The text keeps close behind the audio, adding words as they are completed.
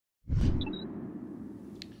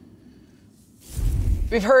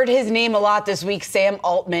We've heard his name a lot this week, Sam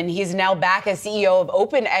Altman. He's now back as CEO of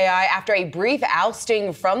OpenAI after a brief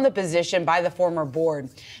ousting from the position by the former board.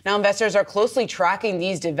 Now, investors are closely tracking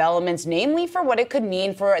these developments, namely for what it could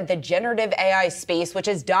mean for the generative AI space, which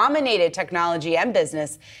has dominated technology and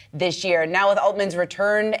business this year. Now, with Altman's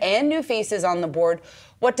return and new faces on the board,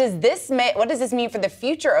 what does this mean for the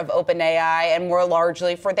future of OpenAI and more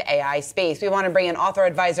largely for the AI space? We want to bring an author,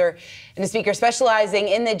 advisor, and a speaker specializing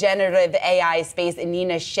in the generative AI space,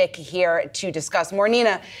 Nina Schick, here to discuss more.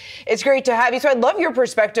 Nina, it's great to have you. So I'd love your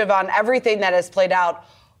perspective on everything that has played out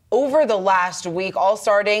over the last week, all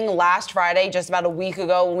starting last Friday, just about a week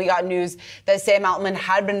ago, when we got news that Sam Altman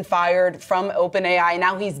had been fired from OpenAI.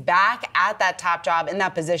 Now he's back at that top job in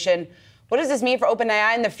that position. What does this mean for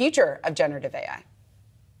OpenAI and the future of generative AI?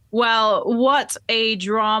 Well, what a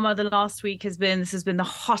drama the last week has been. This has been the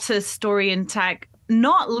hottest story in tech,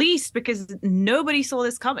 not least because nobody saw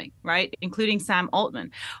this coming, right? Including Sam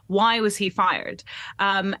Altman. Why was he fired?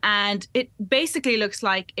 And it basically looks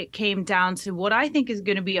like it came down to what I think is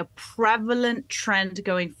going to be a prevalent trend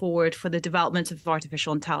going forward for the development of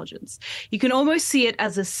artificial intelligence. You can almost see it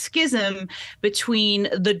as a schism between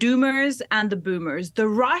the doomers and the boomers, the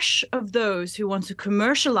rush of those who want to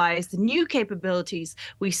commercialize the new capabilities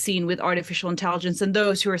we've seen with artificial intelligence and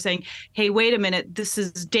those who are saying, hey, wait a minute, this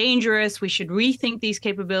is dangerous. We should rethink these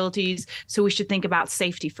capabilities, so we should think about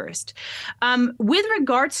safety first. With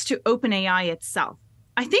regards to OpenAI itself,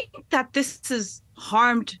 I think that this has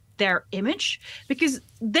harmed their image because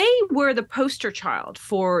they were the poster child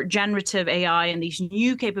for generative AI and these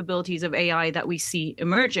new capabilities of AI that we see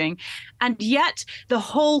emerging. And yet the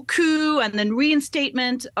whole coup and then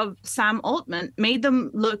reinstatement of Sam Altman made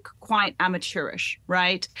them look quite amateurish,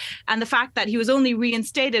 right? And the fact that he was only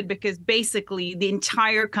reinstated because basically the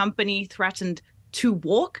entire company threatened to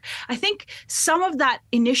walk. I think some of that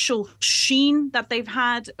initial sheen that they've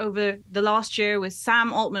had over the last year with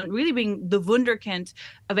Sam Altman really being the wunderkind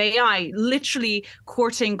of AI, literally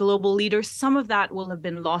courting global leaders, some of that will have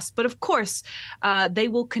been lost. But of course, they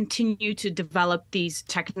will continue to develop these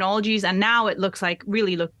technologies. And now it looks like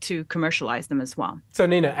really look to commercialize them as well. So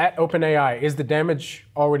Nina, at OpenAI, is the damage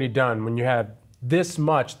already done when you have this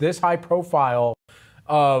high profile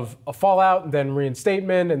of a fallout, then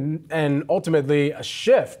reinstatement, and ultimately a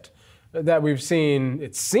shift that we've seen,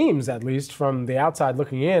 it seems at least from the outside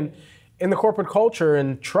looking in the corporate culture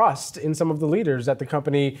and trust in some of the leaders at the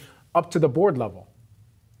company up to the board level?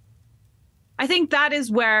 I think that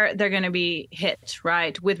is where they're going to be hit,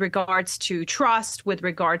 right? With regards to trust, with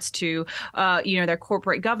regards to, their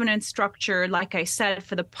corporate governance structure. Like I said,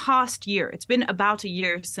 for the past year, it's been about a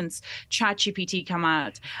year since ChatGPT came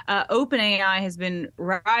out. OpenAI has been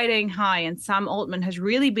riding high, and Sam Altman has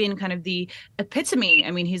really been kind of the epitome.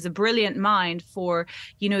 I mean, he's a brilliant mind for,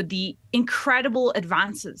 the incredible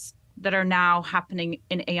advances that are now happening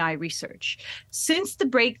in AI research. Since the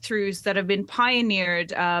breakthroughs that have been pioneered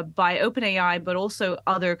by OpenAI, but also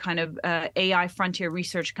other kind of AI frontier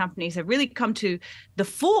research companies have really come to the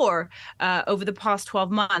fore over the past 12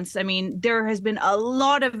 months. I mean, there has been a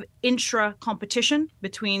lot of intra competition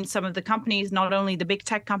between some of the companies, not only the big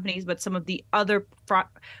tech companies, but some of the other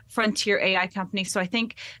frontier AI companies. So I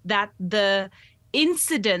think that the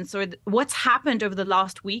incidents or what's happened over the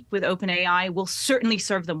last week with OpenAI will certainly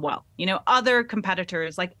serve them well. Other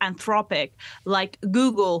competitors like Anthropic, like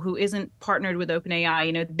Google, who isn't partnered with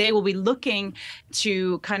OpenAI, they will be looking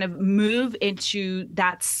to kind of move into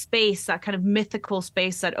that space, that kind of mythical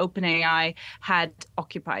space that OpenAI had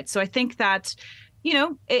occupied. So I think that,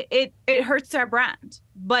 it hurts their brand.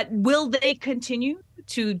 But will they continue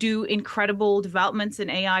to do incredible developments in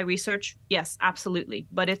AI research? Yes, absolutely.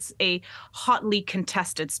 But it's a hotly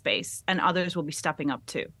contested space, and others will be stepping up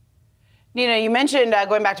too. Nina, you mentioned,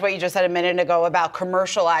 going back to what you just said a minute ago about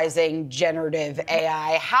commercializing generative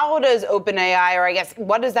AI. How does OpenAI, or I guess,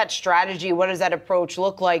 what does that strategy, what does that approach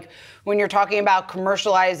look like when you're talking about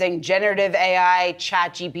commercializing generative AI,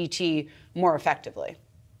 ChatGPT more effectively?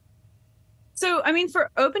 So, I mean,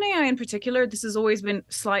 for OpenAI in particular, this has always been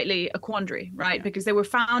slightly a quandary, right? Because they were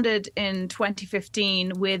founded in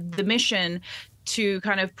 2015 with the mission to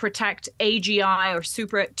kind of protect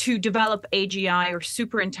AGI to develop AGI or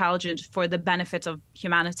super intelligence for the benefit of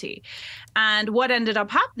humanity. And what ended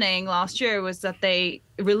up happening last year was that they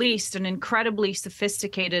released an incredibly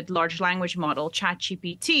sophisticated large language model,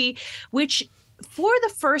 ChatGPT, which for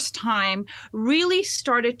the first time really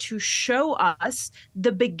started to show us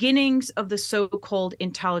the beginnings of the so-called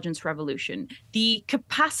intelligence revolution, the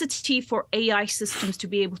capacity for AI systems to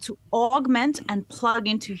be able to augment and plug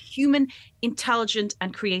into human intelligent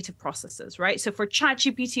and creative processes, right? So for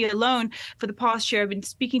ChatGPT alone, for the past year, I've been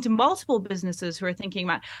speaking to multiple businesses who are thinking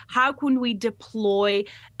about how can we deploy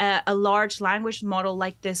a large language model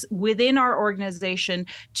like this within our organization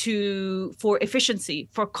for efficiency,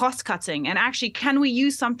 for cost cutting, and actually, can we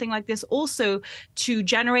use something like this also to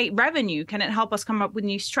generate revenue? Can it help us come up with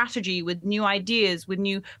new strategy, with new ideas, with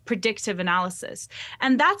new predictive analysis?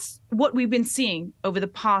 And that's what we've been seeing over the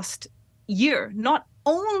past year, not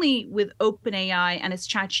only with OpenAI and its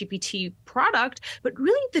ChatGPT product, but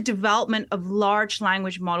really the development of large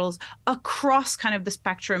language models across kind of the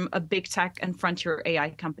spectrum of big tech and frontier AI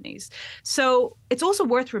companies. So it's also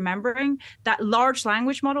worth remembering that large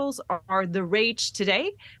language models are the rage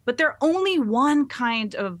today, but they're only one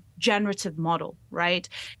kind of generative model, right?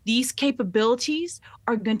 These capabilities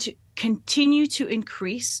are going to continue to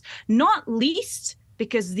increase, not least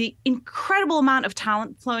because the incredible amount of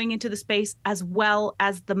talent flowing into the space, as well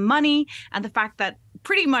as the money and the fact that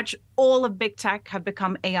pretty much all of big tech have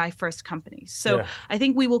become AI first companies. So I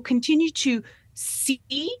think we will continue to see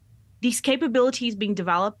these capabilities being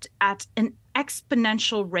developed at an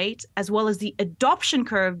exponential rate, as well as the adoption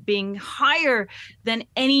curve being higher than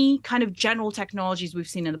any kind of general technologies we've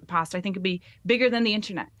seen in the past. I think it'd be bigger than the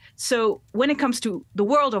internet. So when it comes to the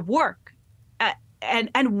world of work,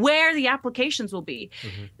 and where the applications will be,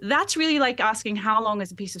 that's really like asking how long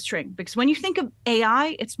is a piece of string. Because when you think of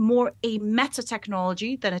AI, it's more a meta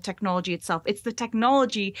technology than a technology itself. It's the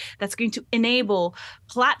technology that's going to enable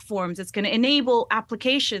platforms, it's going to enable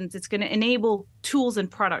applications, it's going to enable tools and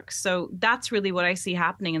products. So that's really what I see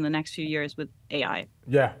happening in the next few years with AI.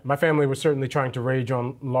 Yeah, my family was certainly trying to rage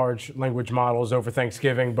on large language models over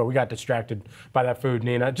Thanksgiving, but we got distracted by that food,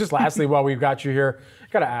 Nina. Just lastly, while we've got you here, I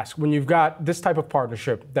got to ask, when you've got this type of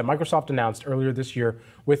partnership that Microsoft announced earlier this year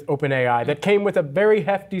with OpenAI that came with a very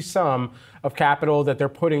hefty sum of capital that they're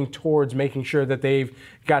putting towards making sure that they've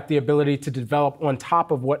got the ability to develop on top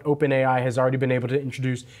of what OpenAI has already been able to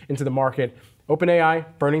introduce into the market. OpenAI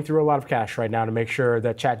burning through a lot of cash right now to make sure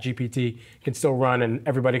that ChatGPT can still run and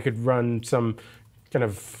everybody could run some kind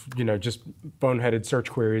of, just boneheaded search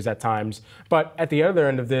queries at times. But at the other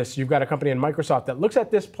end of this, you've got a company in Microsoft that looks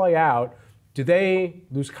at this play out. Do they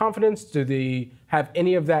lose confidence? Do they have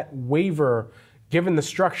any of that waver given the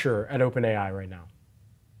structure at OpenAI right now?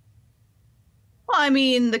 Well, I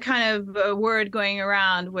mean, the kind of word going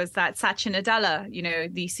around was that Satya Nadella,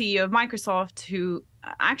 the CEO of Microsoft, who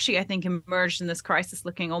actually, I think, emerged in this crisis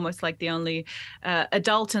looking almost like the only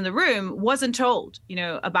adult in the room, wasn't told,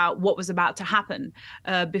 about what was about to happen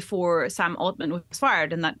before Sam Altman was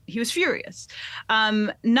fired, and that he was furious.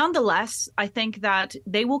 Nonetheless, I think that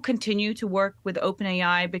they will continue to work with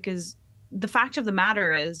OpenAI because the fact of the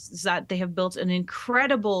matter is that they have built an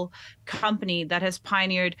incredible company that has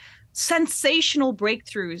pioneered sensational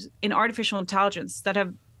breakthroughs in artificial intelligence that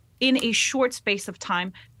have, in a short space of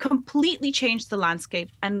time, completely changed the landscape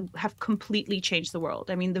and have completely changed the world.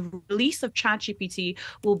 I mean, the release of ChatGPT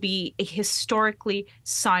will be a historically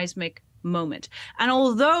seismic moment. And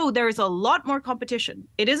although there is a lot more competition,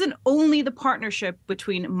 it isn't only the partnership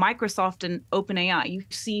between Microsoft and OpenAI. You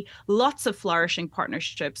see lots of flourishing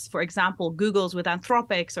partnerships. For example, Google's with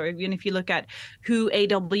Anthropic, or even if you look at who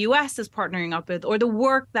AWS is partnering up with, or the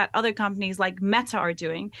work that other companies like Meta are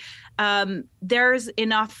doing, there's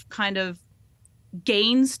enough kind of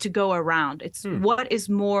gains to go around. It's what is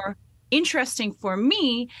more interesting for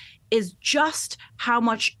me is just how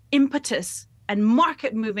much impetus and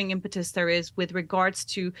market-moving impetus there is with regards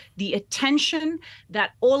to the attention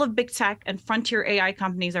that all of big tech and frontier AI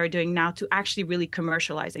companies are doing now to actually really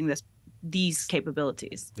commercializing these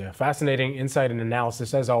capabilities. Yeah, fascinating insight and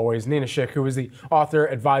analysis as always. Nina Schick, who is the author,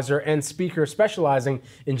 advisor, and speaker specializing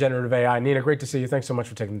in generative AI. Nina, great to see you. Thanks so much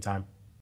for taking the time.